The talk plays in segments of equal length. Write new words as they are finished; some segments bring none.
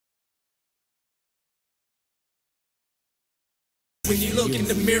When you look in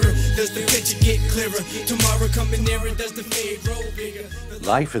the mirror, does the picture get clearer? Tomorrow coming nearer, does the fade grow bigger?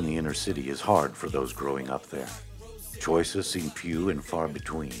 Life in the inner city is hard for those growing up there. Choices seem few and far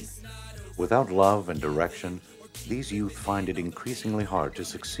between. Without love and direction, these youth find it increasingly hard to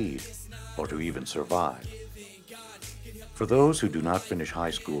succeed or to even survive. For those who do not finish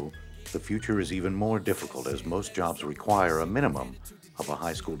high school, the future is even more difficult as most jobs require a minimum of a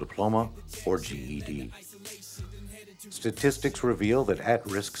high school diploma or GED. Statistics reveal that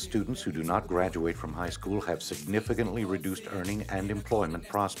at-risk students who do not graduate from high school have significantly reduced earning and employment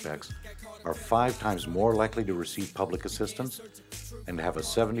prospects, are 5 times more likely to receive public assistance, and have a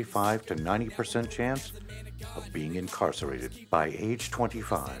 75 to 90% chance of being incarcerated by age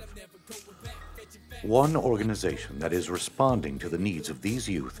 25. One organization that is responding to the needs of these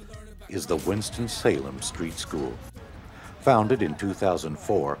youth is the Winston-Salem Street School. Founded in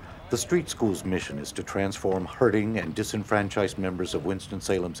 2004, the Street School's mission is to transform hurting and disenfranchised members of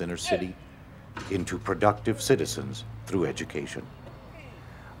Winston-Salem's inner city into productive citizens through education.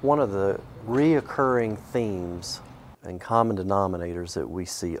 One of the reoccurring themes and common denominators that we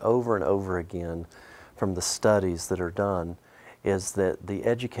see over and over again from the studies that are done is that the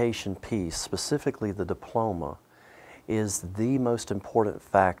education piece, specifically the diploma, is the most important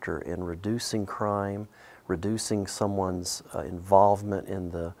factor in reducing crime, reducing someone's involvement in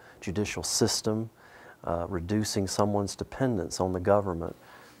the judicial system, reducing someone's dependence on the government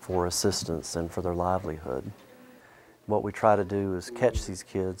for assistance and for their livelihood. What we try to do is catch these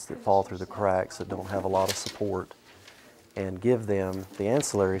kids that fall through the cracks, that don't have a lot of support, and give them the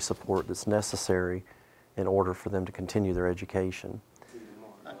ancillary support that's necessary in order for them to continue their education.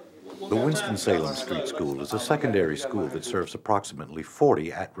 The Winston-Salem Street School is a secondary school that serves approximately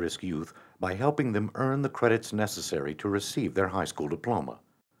 40 at-risk youth by helping them earn the credits necessary to receive their high school diploma.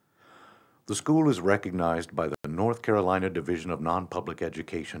 The school is recognized by the North Carolina Division of Non-Public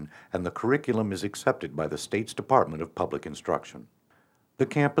Education, and the curriculum is accepted by the state's Department of Public Instruction. The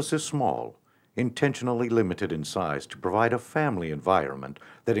campus is small, intentionally limited in size to provide a family environment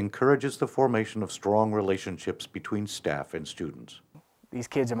that encourages the formation of strong relationships between staff and students. These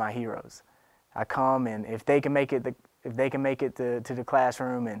kids are my heroes. I come, and if they can make it to the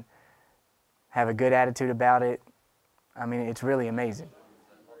classroom and have a good attitude about it, I mean, it's really amazing.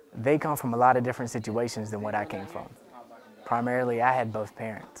 They come from a lot of different situations than what I came from. Primarily, I had both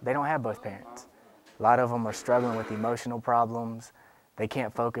parents. They don't have both parents. A lot of them are struggling with emotional problems. They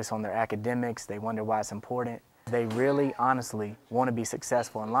can't focus on their academics. They wonder why it's important. They really, honestly want to be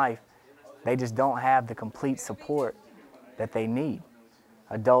successful in life. They just don't have the complete support that they need.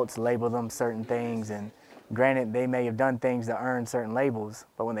 Adults label them certain things, and granted, they may have done things to earn certain labels,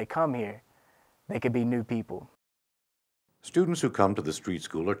 but when they come here, they could be new people. Students who come to the street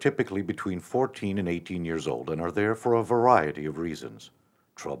school are typically between 14 and 18 years old and are there for a variety of reasons.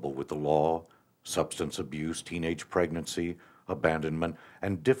 Trouble with the law, substance abuse, teenage pregnancy, abandonment,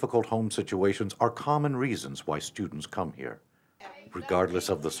 and difficult home situations are common reasons why students come here. Regardless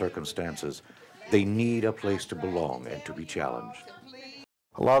of the circumstances, they need a place to belong and to be challenged.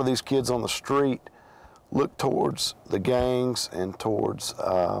 A lot of these kids on the street look towards the gangs and towards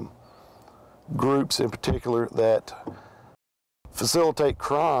groups in particular that facilitate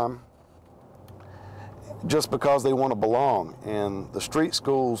crime just because they want to belong, and the street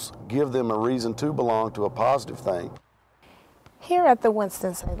schools give them a reason to belong to a positive thing. Here at the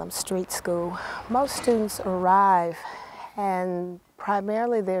Winston-Salem Street School, most students arrive and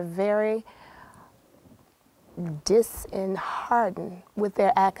primarily they're very disheartened with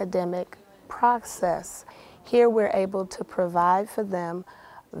their academic process. Here we're able to provide for them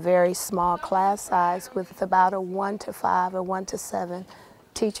very small class size with about a 1-to-5 or 1-to-7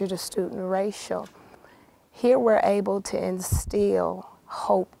 teacher-to-student ratio. Here we're able to instill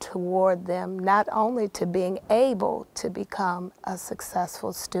hope toward them, not only to being able to become a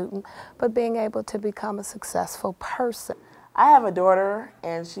successful student, but being able to become a successful person. I have a daughter,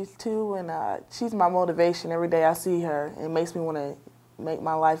 and she's 2, and she's my motivation every day I see her. It makes me want to make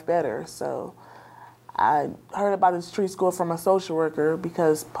my life better. So I heard about the street school from a social worker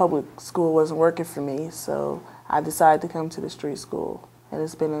because public school wasn't working for me, so I decided to come to the street school, and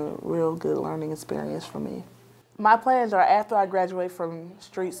it's been a real good learning experience for me. My plans are, after I graduate from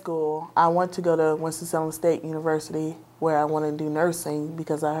street school, I want to go to Winston-Salem State University, where I want to do nursing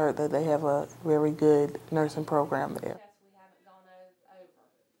because I heard that they have a very good nursing program there.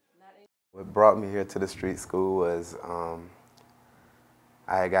 What brought me here to the street school was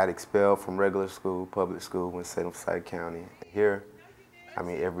I got expelled from regular school, public school, in Winston-Salem County. Here, I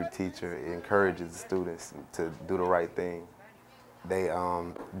mean, every teacher encourages the students to do the right thing. They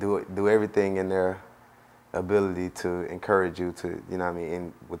do everything in their ability to encourage you to, you know what I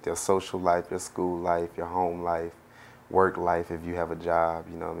mean, with your social life, your school life, your home life, work life, if you have a job,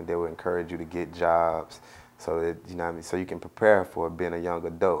 you know what I mean, they will encourage you to get jobs so that, you know what I mean, so you can prepare for being a young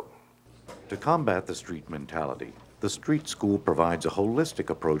adult. To combat the street mentality, the street school provides a holistic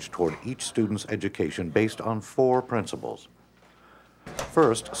approach toward each student's education based on 4 principles.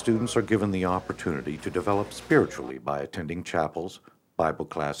 First, students are given the opportunity to develop spiritually by attending chapels, Bible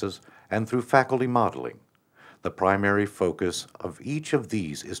classes, and through faculty modeling. The primary focus of each of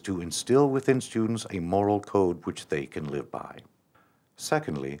these is to instill within students a moral code which they can live by.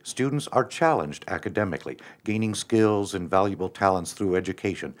 Secondly, students are challenged academically, gaining skills and valuable talents through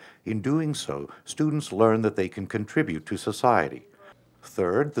education. In doing so, students learn that they can contribute to society.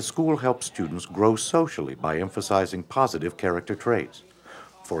 Third, the school helps students grow socially by emphasizing positive character traits.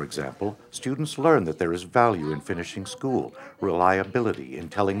 For example, students learn that there is value in finishing school, reliability in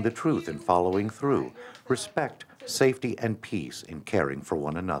telling the truth and following through, respect, safety, and peace in caring for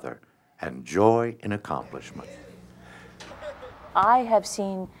one another, and joy in accomplishment. I have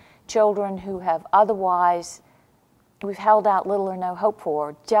seen children who have otherwise, we've held out little or no hope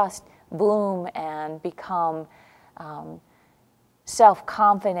for, just bloom and become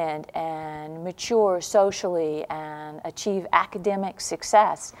self-confident and mature socially and achieve academic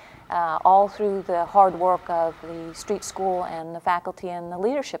success, all through the hard work of the street school and the faculty and the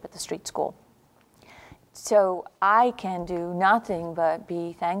leadership at the street school. So I can do nothing but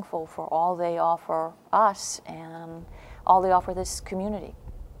be thankful for all they offer us and all they offer this community.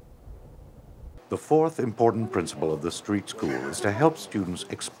 The fourth important principle of the street school is to help students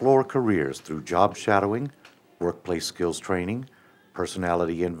explore careers through job shadowing, workplace skills training,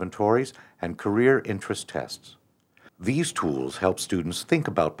 personality inventories, and career interest tests. These tools help students think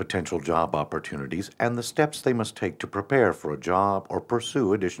about potential job opportunities and the steps they must take to prepare for a job or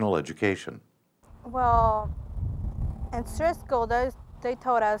pursue additional education. Well, in street school, they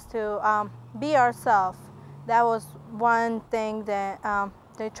taught us to be ourselves. That was one thing that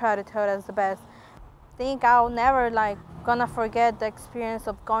they try to tell us the best. I think I'll never gonna forget the experience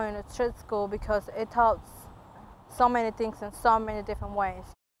of going to street school because it taught so many things in so many different ways.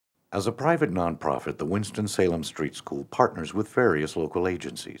 As a private nonprofit, the Winston-Salem Street School partners with various local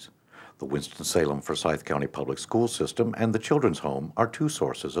agencies. The Winston-Salem Forsyth County Public School System and the Children's Home are 2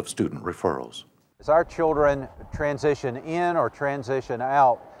 sources of student referrals. As our children transition in or transition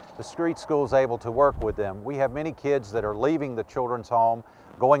out, the street school is able to work with them. We have many kids that are leaving the Children's Home,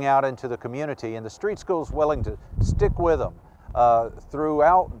 going out into the community, and the street school is willing to stick with them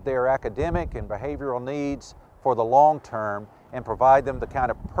throughout their academic and behavioral needs for the long term and provide them the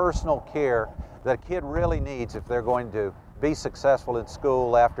kind of personal care that a kid really needs if they're going to be successful in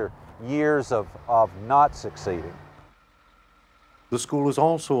school after years of not succeeding. The school is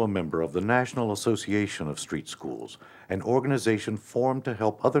also a member of the National Association of Street Schools, an organization formed to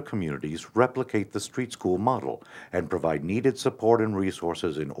help other communities replicate the street school model and provide needed support and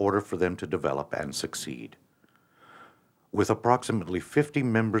resources in order for them to develop and succeed. With approximately 50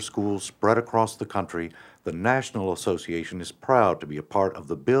 member schools spread across the country, the National Association is proud to be a part of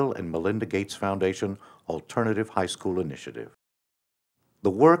the Bill and Melinda Gates Foundation Alternative High School Initiative. The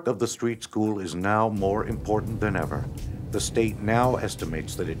work of the street school is now more important than ever. The state now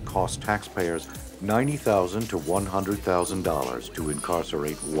estimates that it costs taxpayers $90,000 to $100,000 to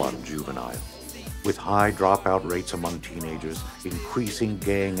incarcerate one juvenile. With high dropout rates among teenagers, increasing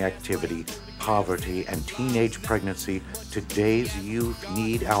gang activity, poverty, and teenage pregnancy, today's youth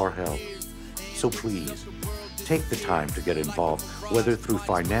need our help. So please, take the time to get involved, whether through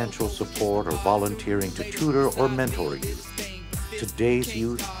financial support or volunteering to tutor or mentor youth. Today's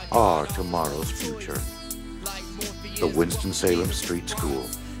youth are tomorrow's future. The Winston-Salem Street School,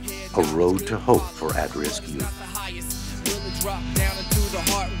 a road to hope for at-risk youth. Drop down into the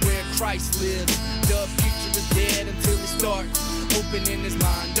heart where Christ lives. The future is dead until it starts opening his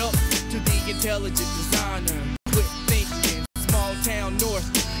mind up to the intelligent designer. Quit thinking, small town North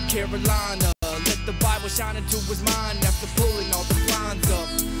Carolina. Let the Bible shine into his mind after pulling all the blinds up.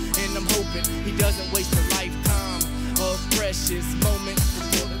 And I'm hoping he doesn't waste a lifetime of precious moments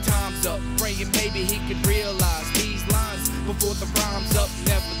before the time's up. Praying maybe he could realize these lines before the rhyme's up.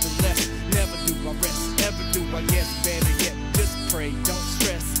 Nevertheless, never do I rest, never do I guess, bad